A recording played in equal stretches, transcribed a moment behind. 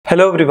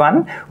Hello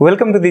everyone,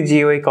 welcome to the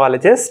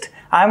Geoecologist.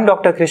 I am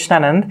Dr.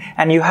 Krishnanand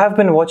and you have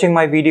been watching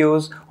my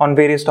videos on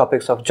various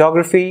topics of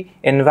geography,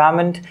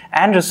 environment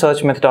and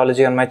research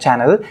methodology on my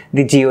channel,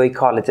 The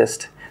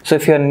Geoecologist. So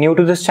if you are new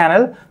to this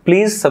channel,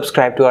 please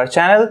subscribe to our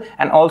channel,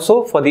 and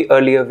also for the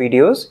earlier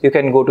videos, you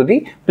can go to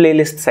the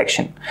playlist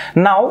section.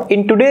 Now,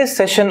 in today's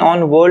session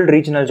on World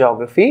Regional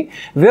Geography,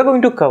 we are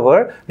going to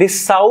cover the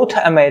South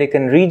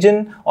American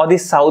region or the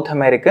South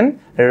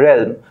American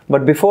realm.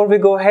 But before we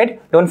go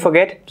ahead, don't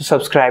forget to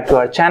subscribe to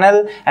our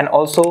channel and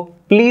also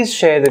please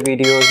share the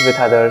videos with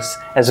others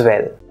as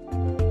well.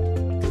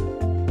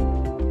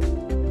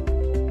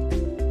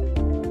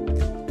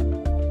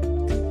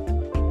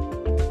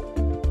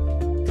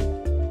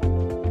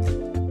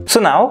 So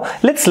now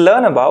let's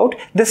learn about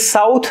the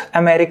South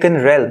American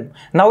realm.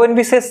 Now when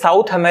we say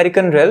South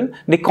American realm,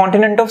 the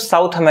continent of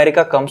South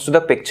America comes to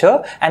the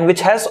picture, and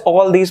which has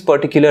all these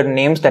particular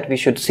names that we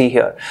should see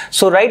here.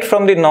 So right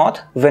from the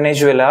north,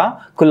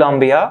 Venezuela,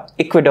 Colombia,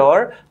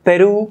 Ecuador,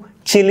 Peru,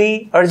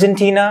 Chile,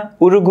 Argentina,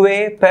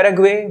 Uruguay,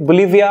 Paraguay,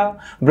 Bolivia,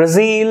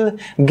 Brazil,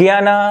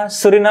 Guyana,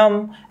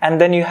 Suriname, and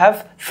then you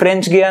have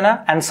French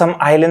Guiana and some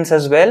islands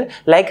as well,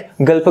 like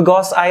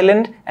Galapagos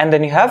Island, and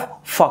then you have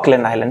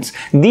Falkland Islands.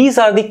 These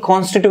are the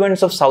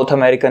constituents of South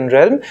American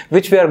realm,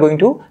 which we are going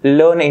to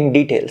learn in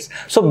details.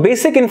 So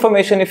basic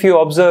information, if you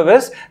observe,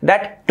 is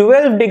that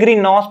 12 degree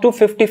north to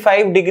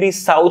 55 degrees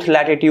south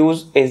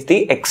latitudes is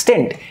the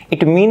extent.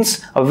 It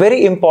means a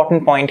very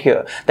important point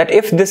here, that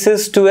if this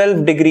is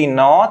 12 degree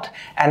north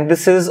and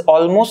this is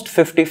almost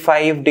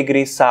 55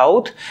 degrees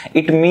south,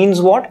 it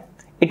means what?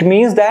 It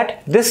means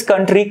that this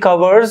country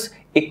covers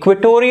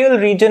equatorial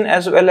region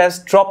as well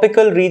as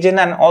tropical region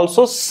and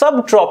also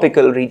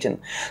subtropical region.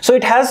 So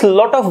it has a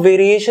lot of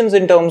variations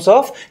in terms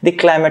of the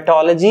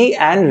climatology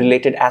and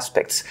related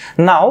aspects.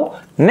 Now,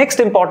 next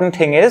important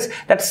thing is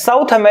that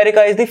South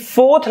America is the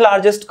fourth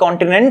largest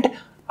continent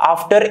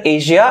after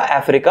Asia,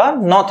 Africa,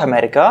 North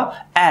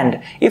America,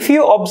 and if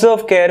you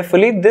observe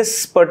carefully,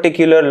 this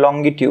particular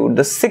longitude,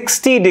 the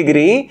 60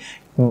 degree,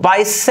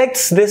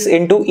 bisects this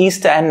into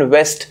east and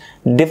west,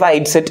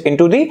 divides it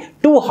into the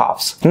two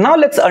halves. Now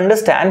let's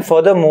understand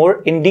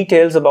furthermore in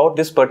details about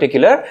this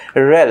particular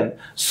realm.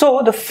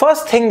 So the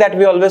first thing that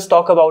we always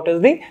talk about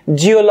is the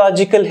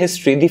geological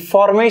history, the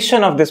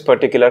formation of this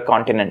particular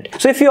continent.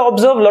 So if you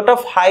observe, a lot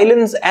of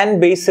highlands and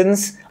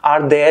basins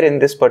are there in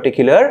this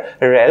particular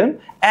realm,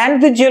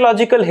 and the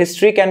geological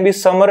history can be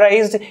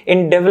summarized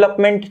in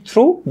development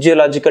through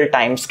geological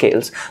time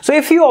scales. So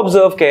if you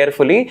observe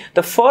carefully,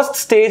 the first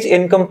stage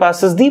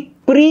encompasses the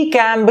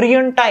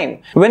Precambrian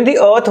time, when the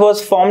earth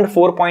was formed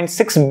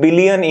 4.6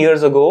 billion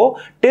years ago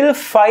till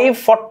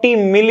 540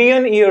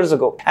 million years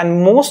ago,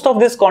 and most of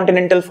this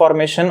continental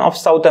formation of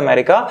South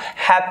America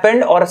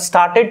happened or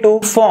started to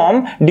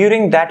form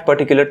during that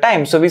particular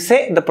time. So we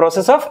say the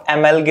process of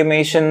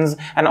amalgamations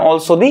and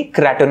also the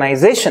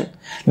cratonization.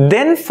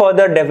 Then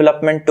further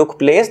development took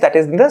place, that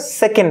is in the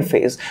second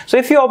phase. So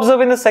if you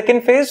observe in the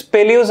second phase,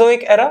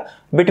 Paleozoic era,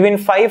 between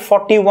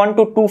 541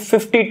 to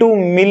 252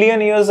 million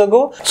years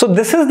ago. So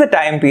this is the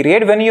time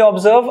period when you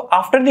observe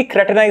after the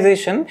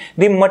cratonization,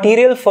 the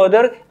material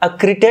further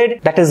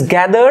accreted, that is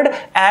gathered,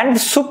 and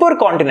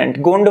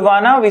supercontinent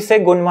Gondwana, we say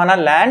Gondwana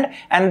land,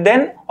 and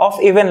then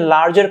of even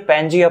larger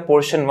Pangaea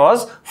portion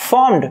was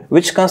formed,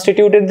 which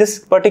constituted this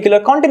particular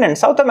continent,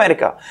 South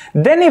America.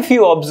 Then if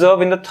you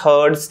observe in the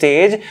third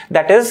stage,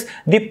 that is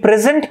the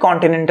present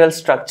continental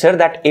structure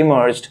that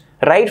emerged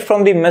right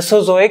from the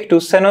Mesozoic to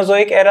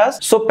Cenozoic eras.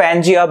 So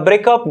Pangaea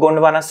breakup,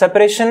 Gondwana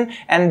separation,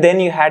 and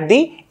then you had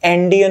the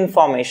Andean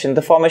formation,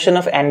 the formation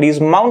of Andes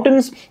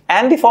mountains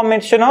and the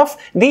formation of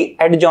the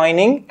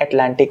adjoining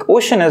Atlantic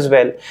Ocean as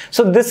well.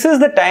 So this is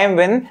the time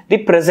when the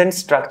present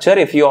structure,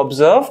 if you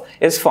observe,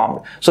 is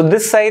formed. So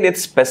this side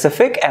it's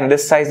Pacific and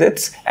this side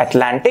it's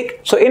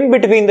Atlantic. So in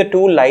between the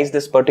two lies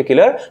this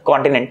particular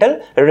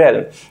continental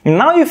realm.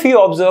 Now if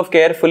you observe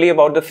carefully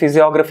about the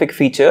physiographic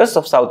features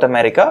of South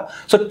America,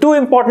 so two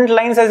important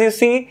lines as you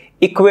see,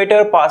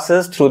 equator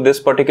passes through this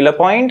particular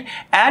point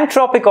and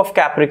Tropic of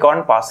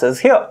Capricorn passes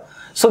here.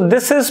 So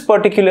this is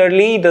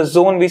particularly the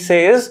zone we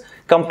say is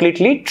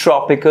completely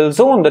tropical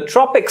zone, the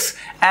tropics,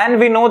 and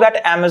we know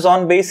that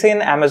Amazon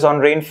basin, Amazon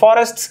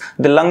rainforests,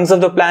 the lungs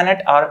of the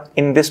planet are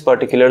in this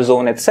particular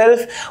zone itself.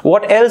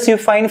 What else you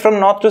find from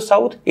north to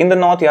south? In the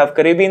north you have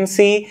Caribbean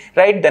Sea,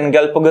 right? Then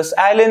Galapagos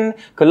Island,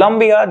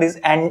 Colombia,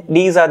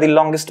 these are the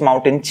longest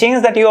mountain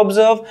chains that you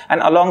observe,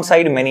 and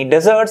alongside many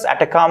deserts,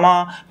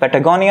 Atacama,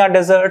 Patagonia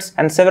deserts,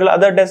 and several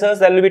other deserts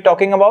that we'll be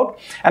talking about.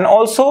 And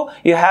also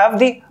you have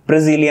the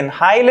Brazilian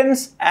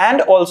highlands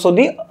and also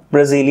the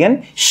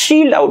Brazilian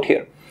shield out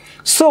here.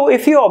 So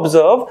if you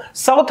observe,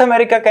 South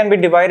America can be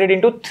divided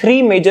into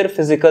three major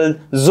physical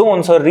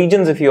zones or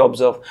regions if you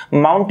observe.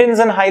 Mountains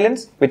and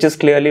highlands, which is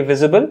clearly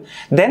visible.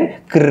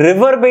 Then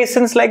river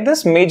basins like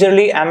this,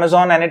 majorly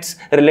Amazon and its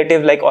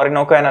relative like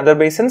Orinoco and other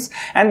basins.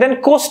 And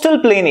then coastal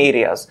plain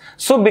areas.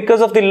 So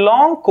because of the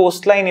long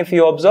coastline, if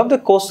you observe, the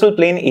coastal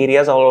plain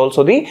areas are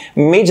also the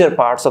major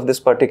parts of this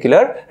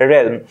particular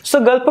realm.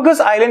 So Galapagos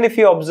Island, if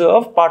you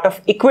observe, part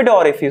of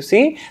Ecuador, if you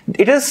see,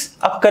 it is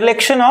a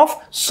collection of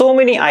so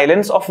many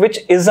islands, of which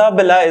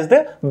Isabela is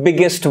the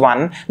biggest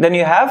one. Then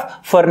you have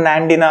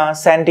Fernandina,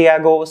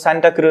 Santiago,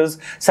 Santa Cruz,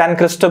 San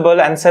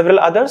Cristobal and several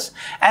others.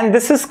 And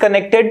this is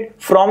connected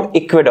from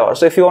Ecuador.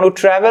 So if you want to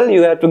travel,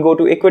 you have to go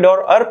to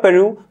Ecuador or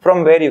Peru,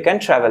 from where you can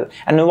travel.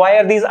 And why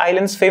are these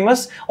islands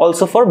famous?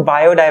 Also for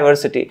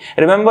biodiversity.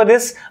 Remember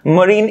this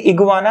marine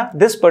iguana,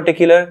 this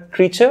particular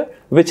creature,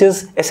 which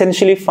is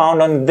essentially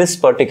found on this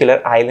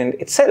particular island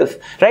itself,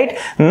 right?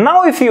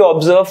 Now if you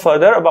observe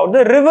further about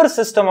the river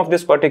system of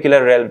this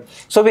particular realm.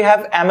 So we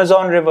have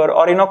Amazon River,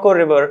 Orinoco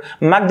River,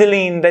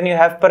 Magdalene, then you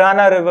have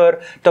Parana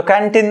River,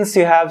 Tocantins,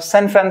 you have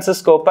San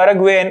Francisco,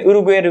 Paraguay and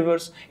Uruguay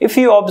rivers. If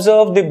you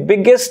observe, the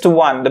biggest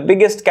one, the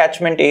biggest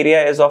catchment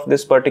area is of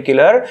this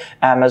particular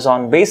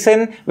Amazon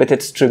basin with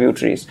its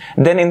tributaries.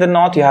 Then in the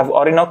north you have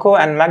Orinoco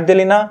and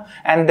Magdalena,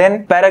 and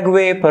then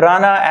Paraguay,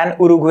 Parana and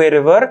Uruguay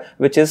river,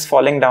 which is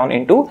falling down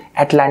into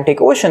Atlantic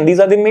Ocean. These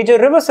are the major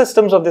river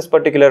systems of this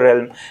particular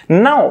realm.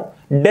 Now,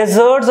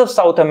 deserts of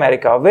South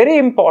America, very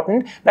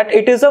important that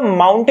it is a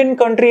mountain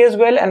country as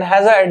well and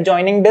has an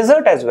adjoining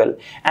desert as well.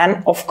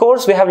 And of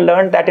course, we have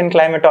learned that in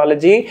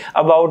climatology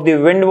about the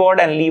windward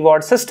and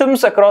leeward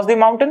systems across the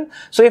mountain.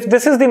 So if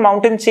this is the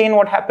mountain chain,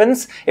 what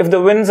happens? If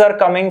the winds are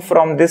coming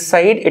from this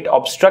side, it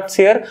obstructs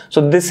here.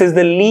 So this is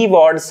the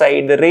leeward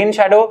side, the rain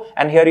shadow,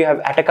 and here you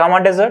have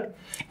Atacama Desert.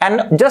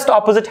 And just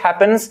opposite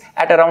happens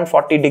at around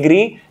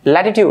 40°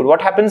 latitude.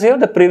 What happens here?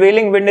 The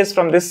prevailing wind is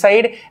from this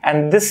side,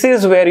 and this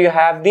is where you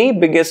have the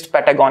biggest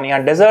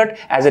Patagonia Desert,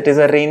 as it is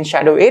a rain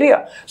shadow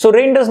area. So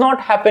rain does not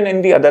happen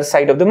in the other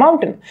side of the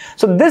mountain.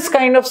 So this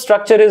kind of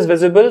structure is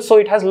visible. So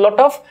it has a lot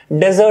of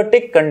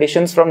desertic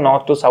conditions from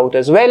north to south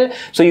as well.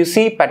 So you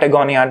see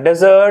Patagonia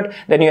Desert,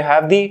 then you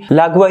have the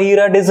La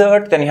Guaira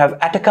Desert, then you have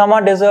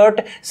Atacama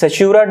Desert,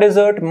 Sechura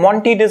Desert,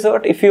 Monte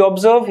Desert. If you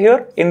observe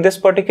here in this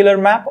particular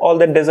map, all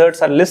the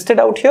deserts are listed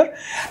out here.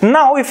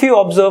 Now if you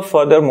observe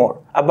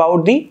furthermore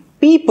about the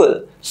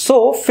people,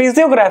 so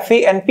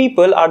physiography and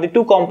people are the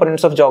two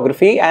components of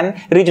geography and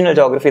regional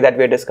geography that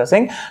we are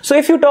discussing. So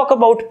if you talk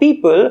about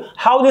people,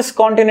 how this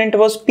continent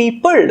was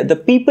peopled, the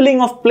peopling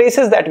of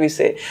places that we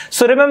say.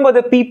 So remember,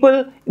 the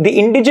people, the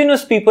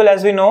indigenous people,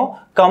 as we know,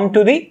 come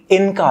to the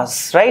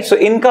Incas, right? So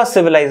Inca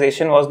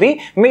civilization was the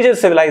major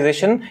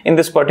civilization in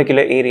this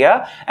particular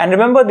area. And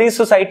remember, these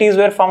societies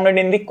were founded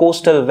in the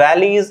coastal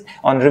valleys,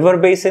 on river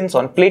basins,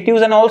 on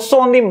plateaus, and also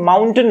on the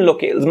mountain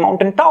locales,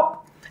 mountain top.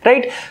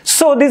 Right?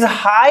 So these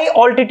high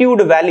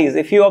altitude valleys,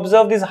 if you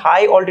observe these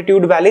high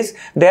altitude valleys,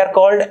 they are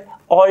called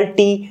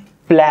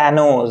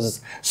altiplanos.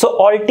 So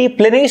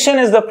altiplanation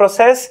is the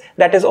process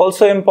that is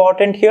also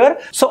important here.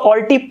 So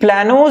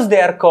altiplanos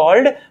they are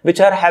called, which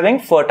are having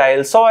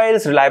fertile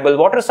soils, reliable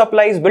water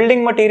supplies,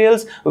 building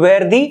materials,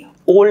 where the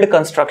old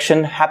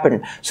construction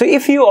happened. So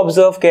if you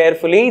observe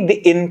carefully, the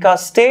Inca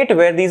state,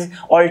 where these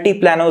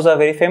altiplanos are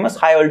very famous,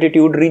 high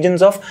altitude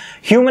regions of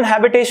human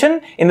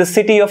habitation, in the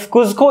city of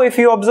Cuzco, if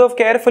you observe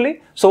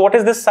carefully. So what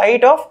is this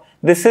site of?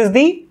 This is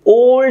the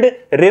old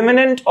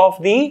remnant of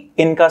the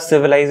Inca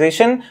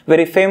civilization,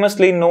 very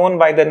famously known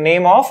by the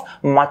name of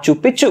Machu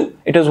Picchu.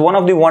 It is one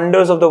of the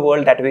wonders of the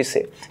world that we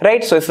say,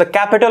 right? So it's the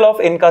capital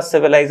of Inca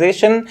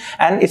civilization,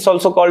 and it's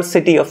also called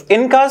city of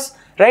Incas.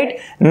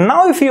 Right?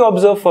 Now if you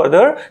observe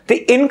further, the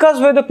Incas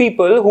were the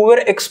people who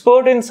were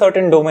expert in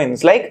certain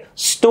domains like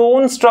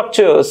stone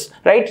structures,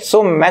 right?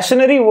 So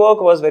masonry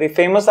work was very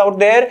famous out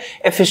there,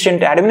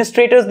 efficient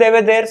administrators they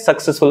were there,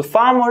 successful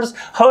farmers,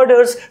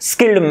 herders,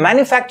 skilled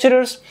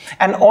manufacturers,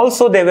 and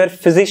also they were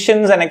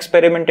physicians and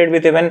experimented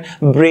with even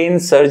brain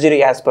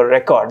surgery as per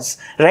records,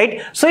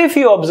 right? So if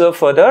you observe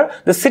further,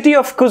 the city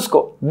of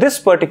Cuzco, this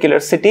particular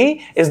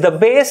city is the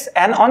base,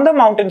 and on the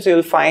mountains you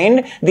will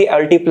find the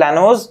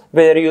altiplanos,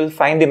 where you will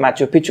find the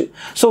Machu Picchu.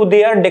 So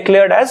they are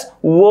declared as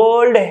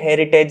World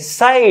Heritage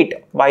Site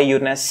by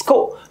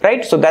UNESCO,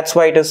 right? So that's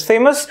why it is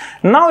famous.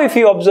 Now if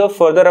you observe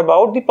further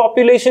about the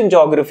population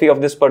geography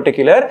of this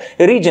particular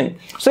region.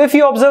 So if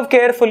you observe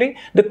carefully,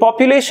 the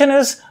population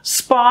is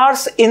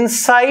sparse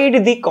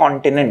inside the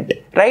continent,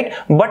 right?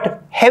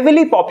 But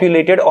heavily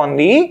populated on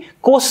the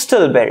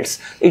coastal belts.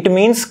 It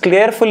means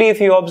carefully, if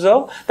you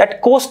observe,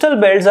 that coastal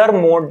belts are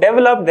more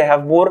developed, they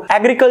have more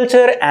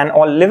agriculture and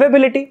all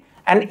livability.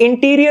 And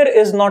interior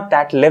is not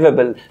that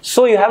livable.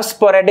 So you have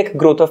sporadic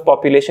growth of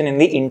population in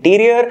the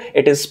interior.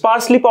 It is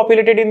sparsely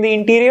populated in the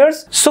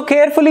interiors. So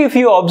carefully, if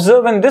you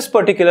observe in this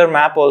particular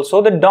map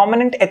also, the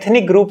dominant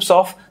ethnic groups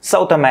of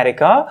South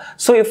America.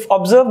 So if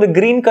observe, the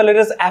green color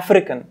is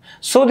African.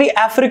 So the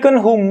African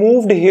who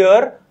moved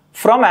here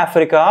from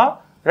Africa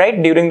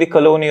right, during the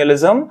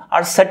colonialism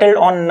are settled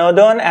on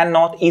northern and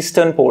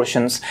northeastern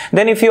portions.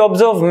 Then if you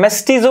observe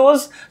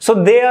mestizos, so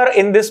they are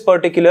in this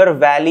particular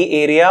valley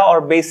area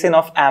or basin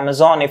of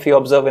Amazon if you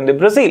observe in the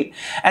Brazil.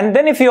 And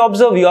then if you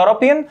observe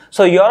European,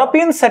 so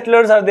European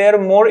settlers are there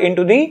more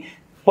into the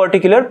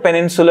particular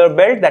peninsular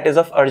belt, that is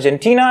of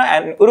Argentina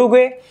and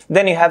Uruguay.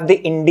 Then you have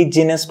the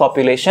indigenous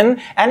population,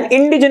 and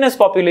indigenous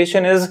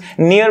population is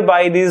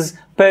nearby these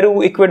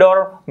Peru,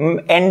 Ecuador,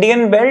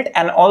 Andean belt,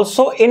 and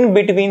also in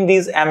between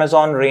these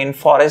Amazon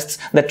rainforests,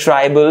 the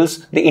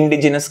tribals, the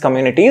indigenous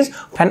communities.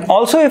 And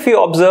also if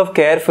you observe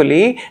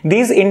carefully,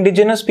 these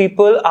indigenous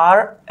people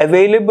are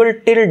available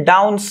till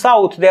down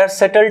south. They are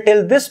settled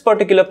till this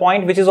particular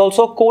point, which is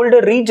also a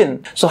colder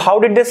region. So how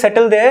did they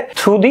settle there?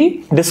 Through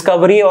the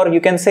discovery, or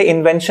you can say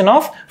invention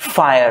of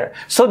fire.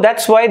 So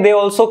that's why they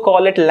also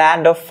call it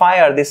land of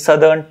fire, the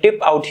southern tip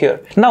out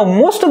here. Now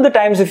most of the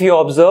times if you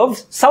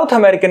observe, South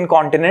American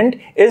continent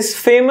is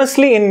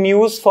famously in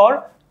news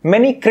for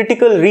many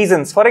critical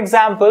reasons. For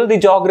example, the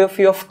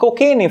geography of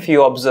cocaine if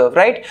you observe,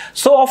 right?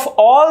 So of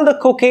all the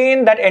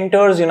cocaine that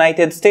enters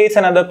United States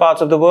and other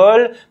parts of the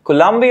world,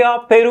 Colombia,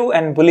 Peru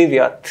and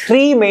Bolivia,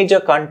 three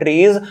major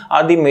countries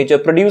are the major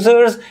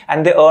producers,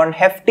 and they earn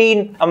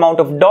hefty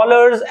amount of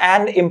dollars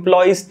and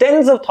employs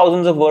tens of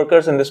thousands of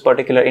workers in this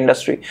particular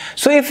industry.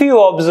 So if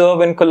you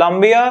observe in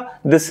Colombia,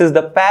 this is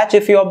the patch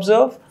if you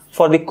observe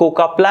for the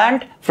coca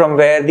plant from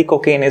where the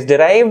cocaine is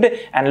derived,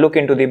 and look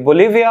into the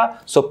Bolivia.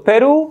 So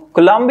Peru,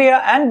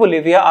 Colombia and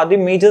Bolivia are the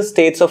major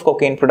states of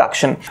cocaine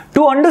production.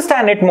 To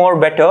understand it more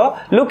better,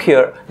 look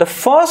here. The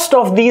first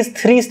of these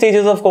three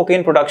stages of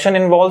cocaine production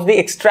involves the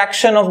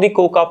extraction of the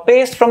coca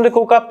paste from the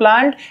coca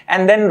plant,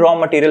 and then raw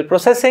material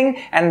processing,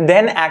 and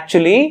then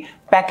actually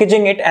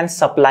packaging it and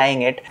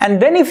supplying it.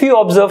 And then if you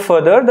observe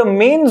further, the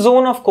main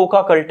zone of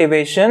coca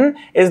cultivation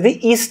is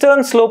the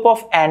eastern slope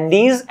of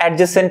Andes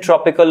adjacent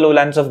tropical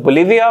lowlands of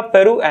Bolivia,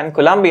 Peru and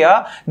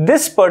Colombia.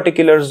 This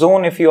particular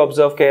zone, if you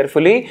observe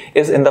carefully,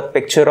 is in the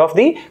picture of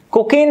the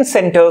cocaine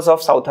centers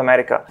of South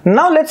America.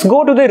 Now let's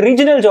go to the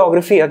regional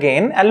geography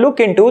again and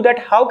look into that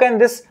how can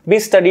this be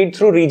studied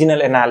through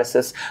regional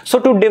analysis. So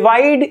to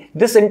divide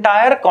this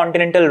entire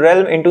continental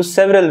realm into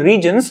several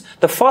regions,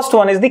 the first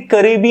one is the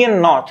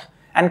Caribbean North.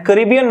 And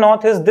Caribbean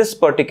North is this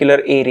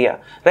particular area,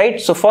 right?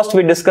 So first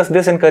we discuss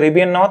this in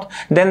Caribbean North.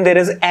 Then there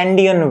is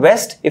Andean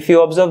West. If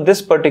you observe, this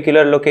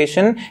particular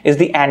location is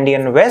the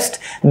Andean West.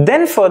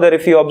 Then further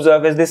if you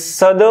observe is this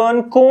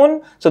southern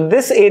cone. So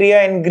this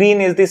area in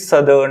green is the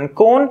southern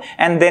cone.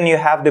 And then you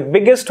have the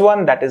biggest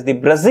one, that is the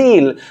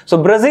Brazil.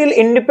 So Brazil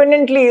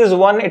independently is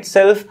one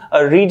itself,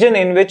 a region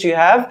in which you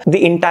have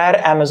the entire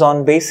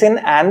Amazon basin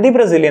and the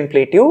Brazilian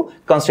plateau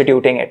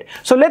constituting it.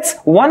 So let's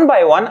one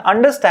by one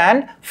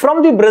understand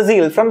from the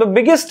Brazil, from the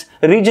biggest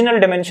regional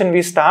dimension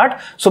we start.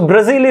 So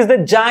Brazil is the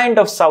giant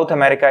of South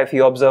America if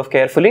you observe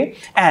carefully.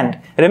 And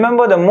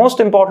remember, the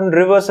most important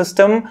river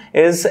system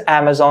is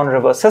Amazon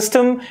river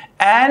system,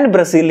 and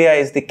Brasilia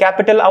is the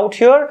capital out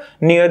here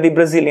near the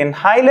Brazilian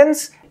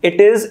highlands. It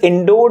is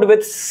endowed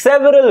with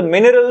several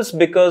minerals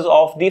because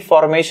of the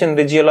formation,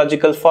 the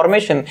geological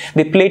formation,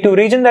 the plateau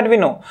region that we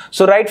know.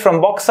 So right from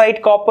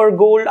bauxite, copper,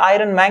 gold,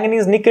 iron,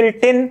 manganese, nickel,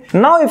 tin.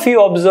 Now if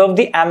you observe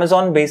the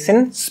Amazon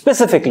basin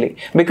specifically,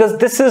 because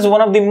this is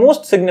one of the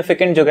most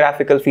significant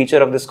geographical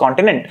feature of this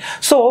continent.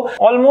 So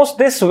almost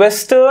this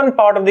western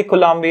part of the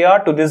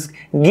Colombia to this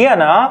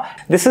Guyana,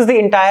 this is the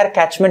entire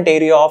catchment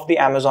area of the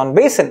Amazon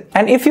basin.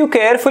 And if you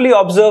carefully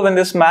observe in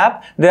this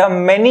map, there are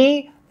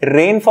many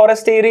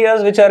rainforest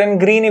areas which are in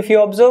green if you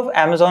observe,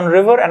 Amazon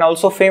river, and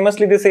also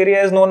famously this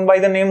area is known by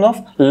the name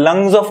of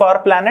lungs of our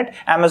planet,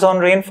 Amazon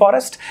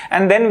rainforest.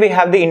 And then we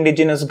have the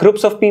indigenous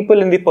groups of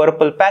people in the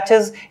purple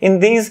patches in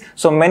these.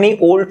 So many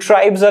old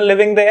tribes are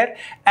living there.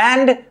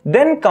 And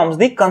then comes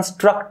the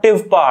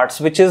constructive parts,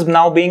 which is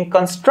now being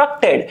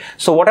constructed.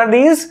 So what are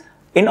these?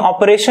 In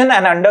operation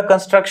and under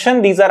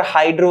construction, these are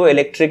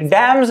hydroelectric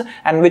dams,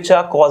 and which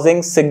are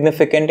causing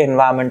significant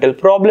environmental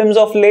problems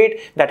of late.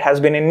 That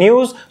has been in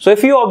news. So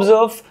if you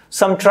observe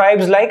some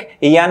tribes like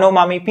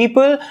Yanomami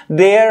people,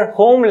 their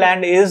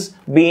homeland is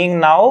being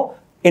now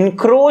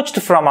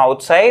encroached from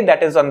outside,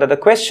 that is under the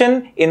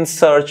question, in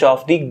search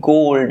of the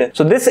gold.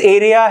 So this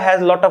area has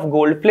a lot of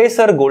gold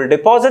placer, gold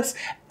deposits,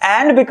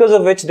 and because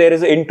of which there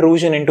is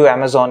intrusion into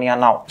Amazonia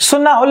now.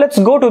 So now let's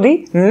go to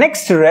the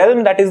next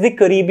realm, that is the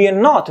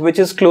Caribbean North, which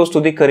is close to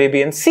the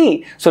Caribbean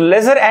Sea. So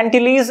Lesser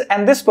Antilles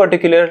and this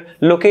particular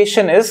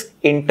location is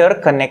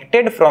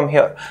interconnected from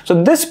here.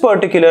 So this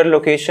particular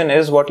location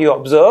is what you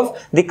observe,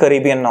 the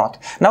Caribbean North.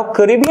 Now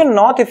Caribbean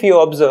North, if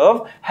you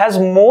observe, has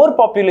more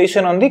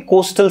population on the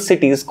coastal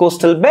cities,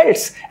 coastal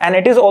belts, and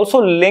it is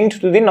also linked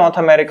to the North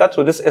America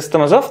through this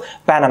Isthmus of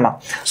Panama.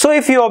 So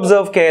if you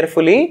observe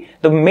carefully,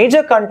 the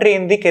major country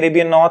in the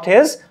Caribbean North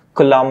is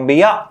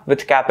Colombia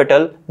with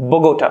capital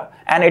Bogota.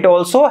 and it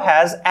also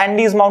has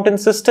Andes mountain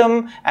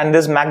system and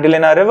this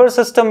Magdalena river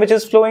system which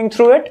is flowing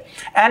through it.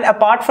 And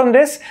apart from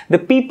this, the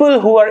people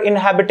who are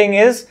inhabiting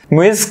is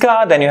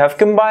Muisca, then you have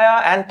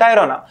Quimbaya and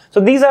Tairona. So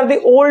these are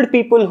the old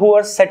people who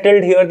are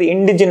settled here, the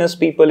indigenous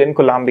people in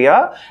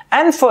Colombia.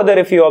 And further,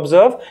 if you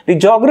observe, the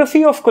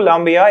geography of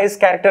Colombia is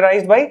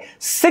characterized by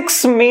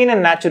 6 main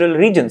and natural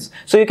regions.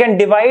 So you can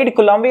divide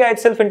Colombia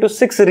itself into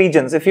 6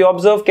 regions if you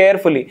observe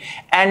carefully.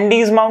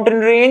 Andes mountain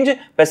range,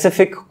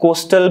 Pacific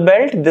coastal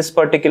belt, this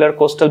particular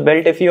coastal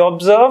belt if you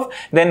observe.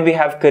 Then we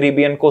have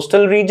Caribbean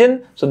coastal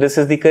region. So this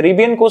is the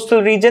Caribbean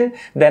coastal region.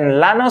 Then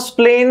Llanos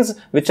plains,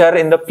 which are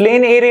in the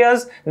plain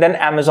areas. Then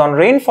Amazon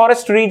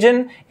rainforest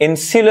region,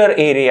 insular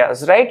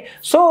areas, right?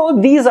 So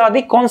these are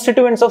the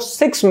constituents of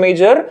 6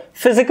 major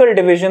physical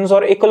divisions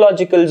or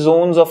ecological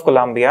zones of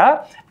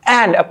Colombia.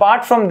 And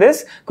apart from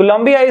this,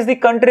 Colombia is the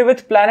country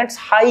with planet's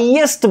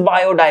highest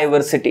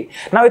biodiversity.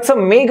 Now it's a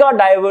mega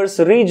diverse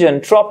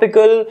region,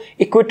 tropical,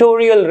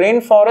 equatorial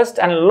rainforest,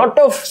 and a lot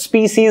of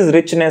species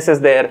richness is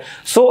there.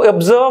 So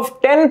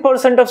observe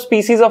 10% of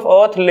species of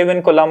earth live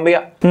in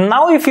Colombia.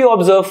 Now if you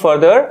observe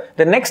further,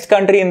 the next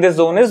country in this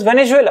zone is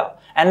Venezuela.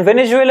 And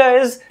Venezuela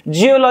is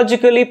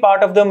geologically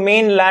part of the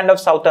mainland of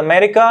South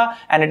America,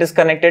 and it is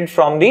connected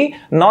from the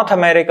North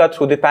America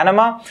through the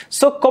Panama.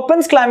 So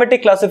Köppen's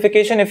climatic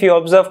classification, if you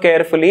observe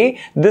carefully,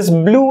 this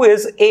blue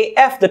is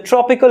AF, the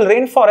tropical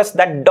rainforest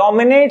that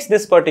dominates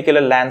this particular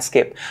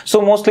landscape.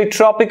 So mostly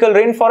tropical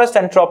rainforest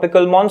and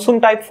tropical monsoon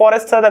type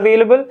forests are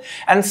available,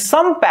 and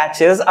some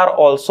patches are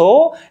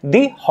also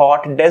the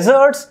hot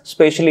deserts,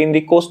 especially in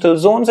the coastal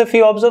zones if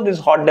you observe these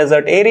hot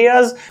desert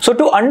areas. So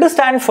to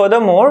understand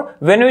furthermore,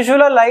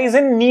 Venezuela lies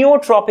in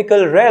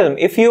neotropical realm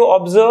if you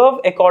observe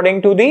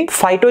according to the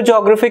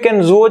phytogeographic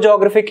and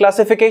zoogeographic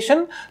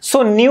classification.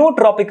 So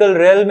neotropical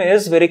realm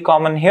is very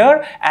common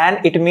here,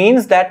 and it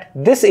means that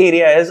this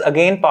area is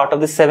again part of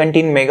the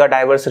 17 mega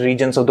diverse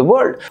regions of the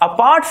world.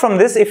 Apart from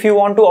this, if you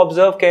want to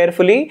observe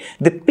carefully,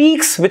 the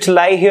peaks which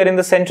lie here in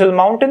the central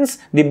mountains,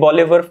 the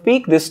Bolivar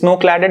peak, this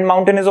snow-cladded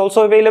mountain is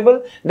also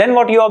available. Then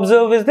what you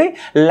observe is the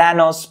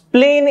Llanos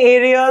plain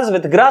areas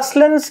with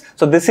grasslands.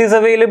 So this is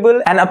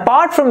available. And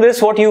apart from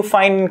this, what you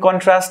find in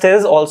contrast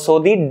is also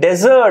the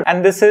desert,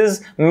 and this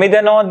is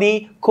Médano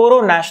de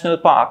Coro National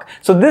Park.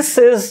 So this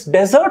is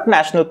desert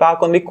national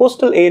park on the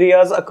coastal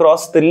areas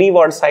across the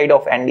leeward side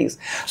of Andes.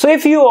 So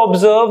if you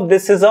observe,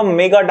 this is a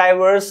mega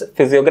diverse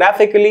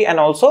physiographically and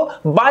also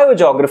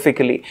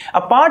biogeographically.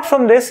 Apart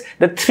from this,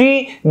 the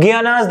 3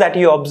 Guianas that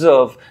you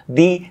observe,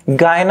 the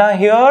Guyana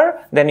here,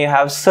 then you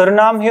have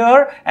Suriname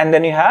here, and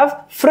then you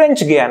have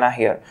French Guiana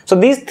here. So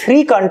these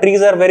 3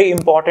 countries are very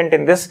important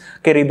in this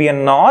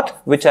Caribbean North,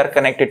 which are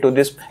connected to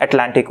this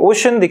Atlantic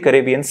Ocean, the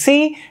Caribbean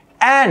Sea,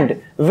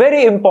 and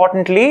very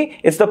importantly,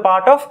 it's the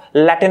part of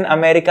Latin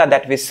America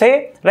that we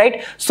say,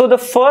 right? So the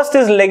first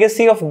is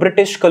legacy of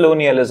British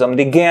colonialism,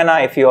 the Guyana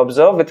if you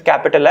observe, with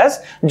capital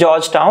as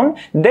Georgetown.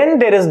 Then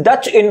there is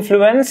Dutch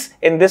influence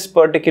in this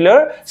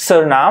particular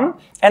Suriname.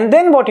 And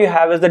then what you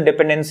have is the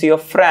dependency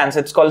of France.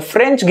 It's called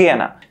French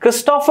Guiana.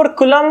 Christopher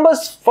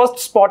Columbus first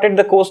spotted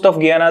the coast of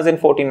Guianas in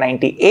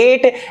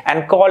 1498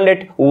 and called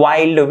it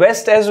Wild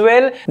West as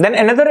well. Then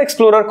another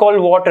explorer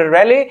called Walter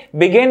Raleigh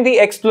began the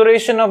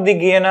exploration of the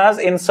Guianas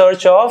in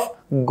search of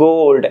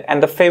gold,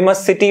 and the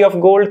famous city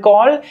of gold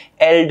called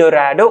El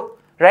Dorado.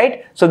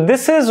 Right? So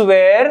this is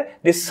where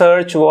the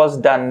search was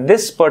done.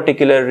 This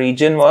particular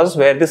region was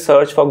where the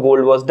search for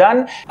gold was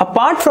done.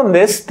 Apart from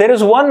this, there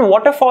is one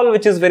waterfall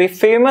which is very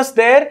famous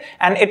there,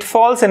 and it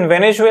falls in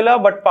Venezuela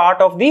but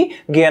part of the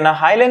Guiana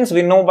Highlands.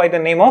 We know by the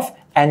name of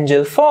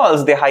Angel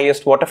Falls, the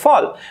highest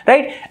waterfall,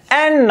 right?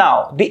 And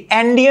now the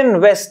Andean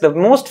West, the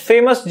most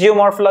famous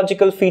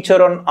geomorphological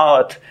feature on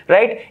earth,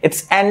 right?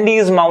 It's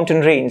Andes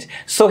mountain range.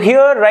 So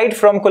here, right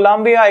from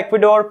Colombia,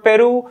 Ecuador,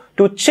 Peru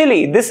to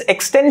Chile, this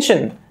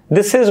extension,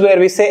 this is where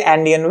we say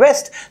Andean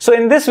West. So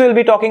in this we'll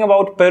be talking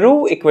about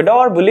Peru,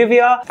 Ecuador,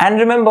 Bolivia, and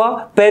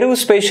remember Peru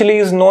especially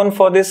is known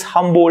for this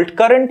Humboldt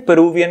current,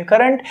 Peruvian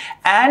current,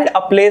 and a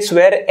place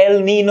where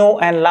El Nino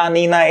and La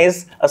Nina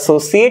is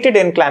associated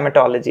in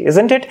climatology,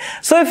 isn't it?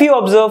 So if you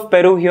observe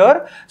Peru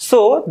here,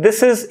 so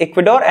this is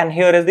Ecuador and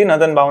here is the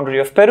northern boundary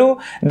of Peru.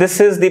 This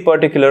is the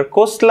particular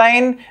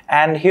coastline,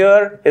 and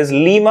here is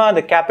Lima,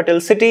 the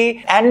capital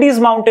city. Andes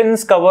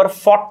mountains cover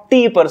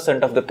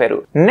 40% of the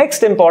Peru.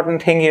 Next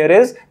important thing here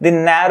is the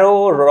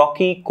narrow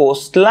rocky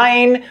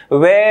coastline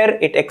where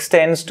it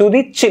extends to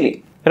the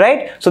Chile,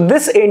 right? So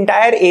this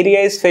entire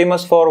area is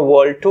famous for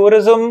world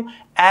tourism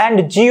and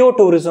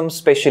geotourism,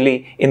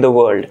 especially in the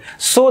world.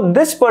 So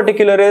this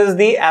particular is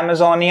the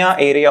Amazonia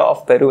area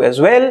of Peru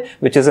as well,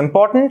 which is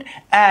important.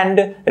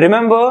 And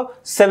remember,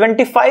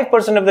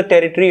 75% of the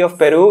territory of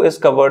Peru is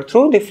covered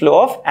through the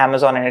flow of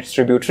Amazon and its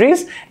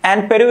tributaries,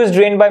 and Peru is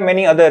drained by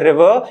many other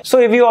rivers. So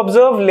if you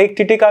observe Lake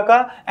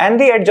Titicaca and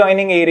the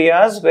adjoining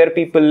areas where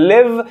people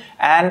live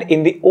and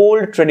in the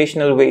old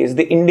traditional ways,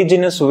 the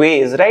indigenous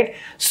ways, right?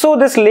 So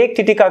this Lake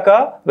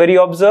Titicaca, where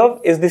you observe,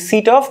 is the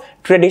seat of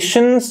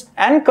traditions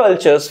and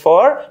cultures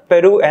for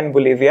Peru and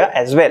Bolivia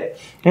as well.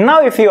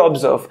 Now if you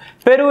observe,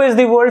 Peru is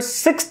the world's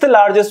 6th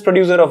largest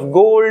producer of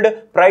gold,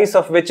 price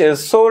of which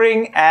is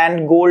soaring,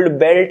 and gold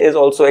belt is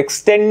also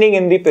extending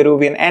in the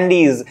Peruvian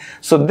Andes.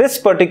 So this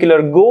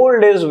particular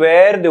gold is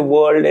where the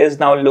world is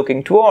now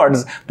looking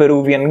towards,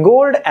 Peruvian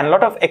gold, and a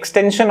lot of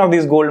extension of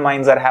these gold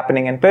mines are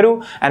happening in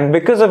Peru, and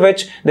because of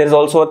which there is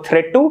also a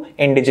threat to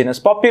indigenous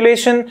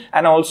population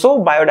and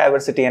also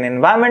biodiversity and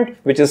environment,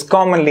 which is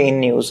commonly in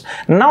news.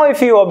 Now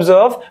if you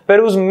observe,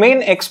 Peru's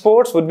main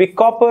exports would be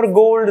copper,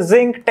 gold,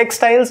 zinc,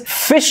 textiles.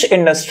 Fish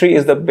industry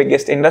is the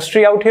biggest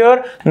industry out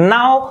here.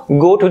 Now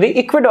go to the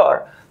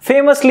Ecuador.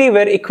 Famously,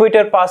 where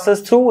equator passes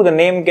through, the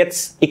name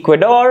gets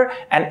Ecuador,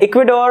 and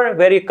Ecuador,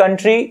 very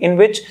country in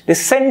which the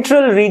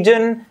central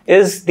region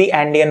is the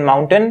Andean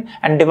mountain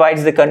and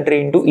divides the country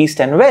into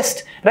east and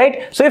west,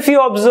 right? So if you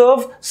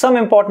observe some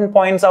important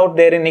points out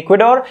there in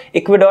Ecuador,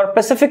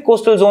 Pacific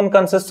coastal zone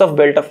consists of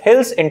belt of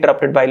hills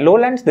interrupted by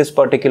lowlands, this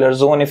particular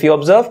zone if you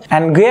observe,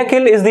 and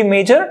Guayaquil is the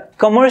major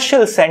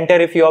commercial center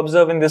if you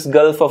observe in this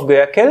Gulf of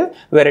Guayaquil,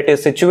 where it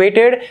is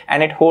situated,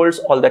 and it holds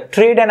all the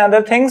trade and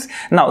other things.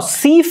 Now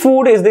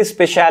seafood is the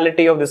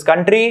speciality of this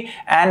country,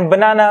 and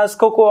bananas,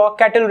 cocoa,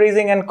 cattle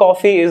raising and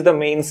coffee is the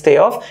mainstay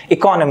of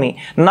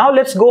economy. Now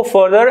let's go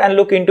further and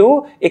look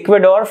into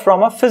Ecuador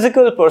from a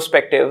physical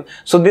perspective.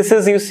 So this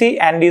is, you see,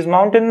 Andes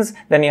mountains,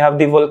 then you have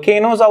the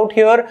volcanoes out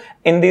here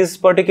in this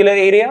particular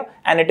area,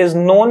 and it is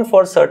known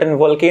for certain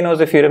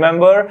volcanoes. If you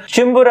remember,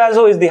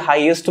 Chimborazo is the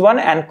highest one,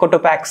 and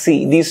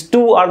Cotopaxi, these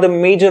two are the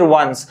major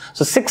ones.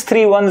 So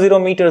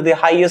 6310 meters, the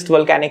highest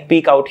volcanic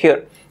peak out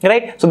here.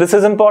 Right, so this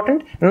is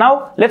important.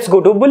 Now let's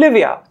go to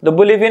Bolivia, the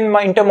Bolivian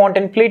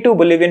Intermountain Plateau,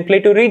 Bolivian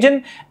Plateau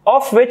region,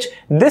 of which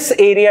this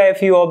area,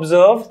 if you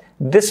observe,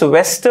 this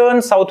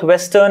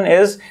southwestern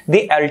is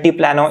the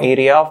Altiplano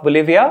area of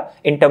Bolivia,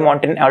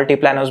 Intermountain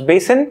Altiplanos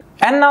basin.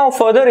 And now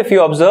further, if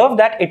you observe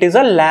that it is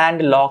a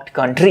landlocked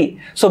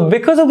country. So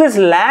because of this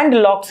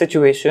landlocked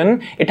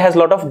situation, it has a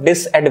lot of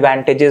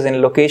disadvantages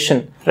in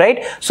location,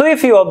 right? So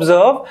if you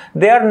observe,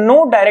 there are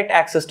no direct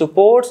access to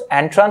ports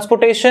and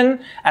transportation,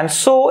 and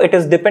so it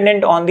is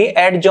dependent on the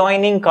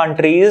adjoining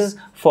countries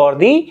for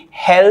the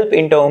help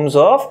in terms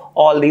of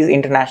all these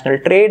international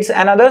trades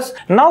and others.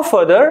 Now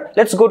further,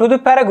 let's go to the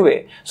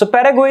Paraguay. So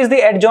Paraguay is the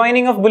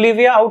adjoining of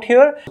Bolivia out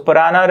here.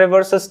 Parana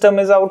river system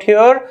is out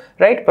here,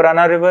 right?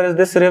 Parana river is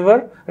this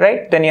river,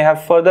 right? Then you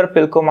have further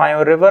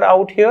Pilcomayo river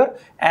out here,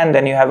 and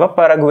then you have a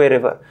Paraguay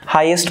river.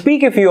 Highest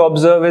peak, if you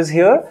observe, is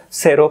here,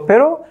 Cerro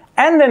Pero.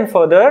 And then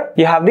further,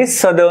 you have the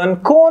southern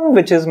cone,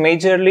 which is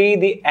majorly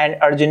the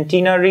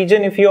Argentina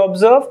region, if you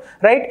observe,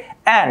 right?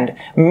 And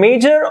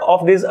major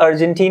of this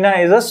Argentina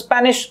is a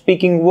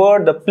Spanish-speaking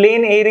word, the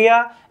plain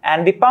area,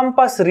 and the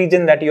Pampas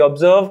region that you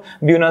observe.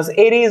 Buenos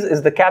Aires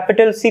is the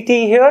capital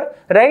city here,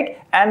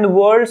 right? And the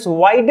world's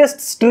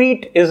widest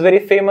street is very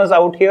famous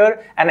out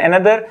here, and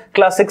another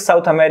classic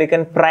South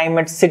American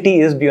primate city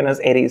is Buenos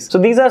Aires. So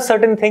these are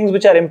certain things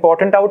which are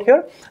important out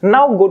here.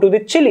 Now go to the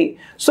Chile.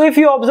 So if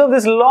you observe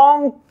this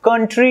long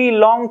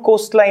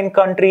coastline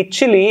country,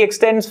 Chile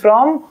extends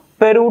from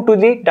Peru to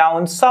the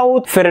down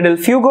south, Ferro del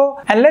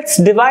Fuego, and let's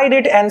divide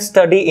it and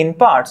study in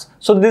parts.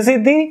 So this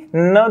is the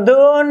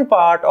northern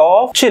part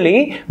of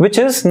Chile, which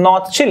is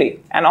North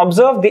Chile, and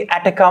observe the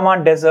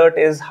Atacama Desert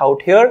is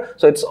out here,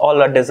 so it's all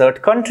a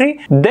desert country.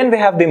 Then we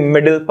have the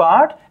middle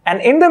part, and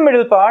in the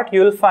middle part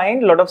you will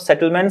find a lot of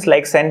settlements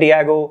like San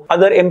Diego,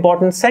 other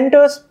important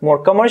centers, more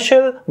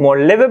commercial, more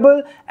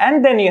livable.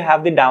 And then you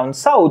have the down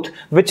south,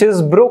 which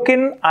is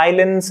Broken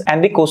Islands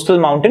and the coastal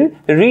mountain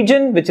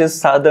region, which is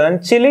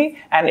southern Chile,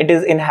 and it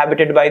is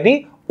inhabited by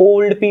the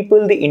old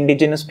people, the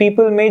indigenous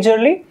people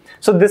majorly.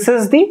 So this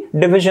is the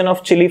division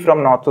of Chile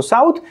from north to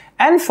south.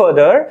 And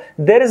further,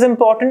 there is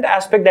important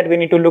aspect that we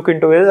need to look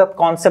into is a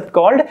concept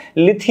called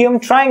lithium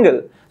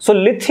triangle. So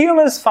lithium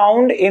is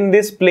found in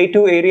this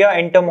plateau area,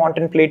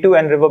 Intermountain Plateau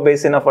and river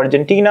basin of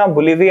Argentina,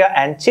 Bolivia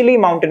and Chile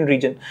mountain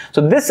region.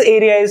 So this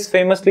area is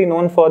famously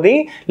known for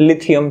the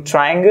lithium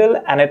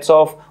triangle, and it's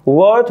of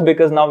worth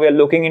because now we are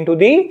looking into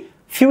the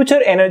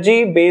future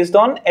energy based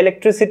on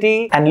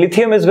electricity, and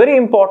lithium is very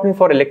important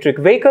for electric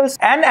vehicles.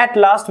 And at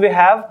last we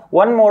have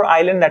one more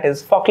island, that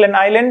is Falkland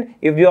Island.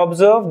 If you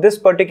observe this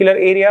particular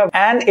area,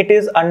 and it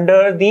is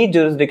under the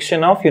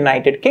jurisdiction of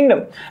United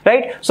Kingdom,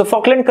 right? So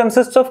Falkland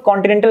consists of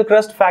continental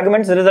crust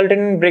fragments resulting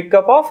in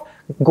breakup of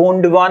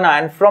Gondwana,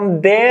 and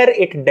from there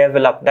it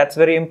developed. That's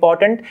very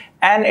important.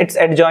 And its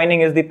adjoining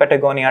is the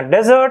Patagonia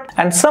Desert,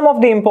 and some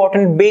of the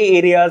important bay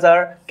areas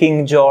are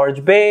King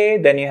George Bay,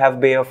 then you have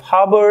Bay of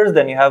Harbors,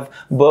 then you have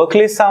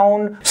Berkeley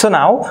Sound. So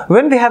now,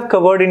 when we have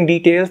covered in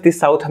details the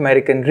South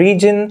American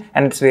region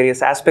and its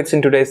various aspects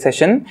in today's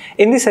session,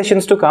 in the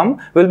sessions to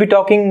come, we'll be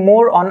talking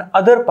more on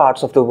other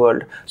parts of the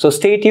world. So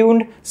stay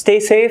tuned, stay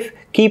safe,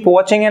 keep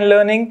watching and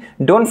learning.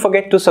 Don't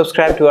forget to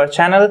subscribe to our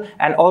channel,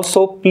 and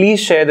also please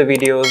share the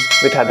videos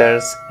with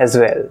others as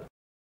well.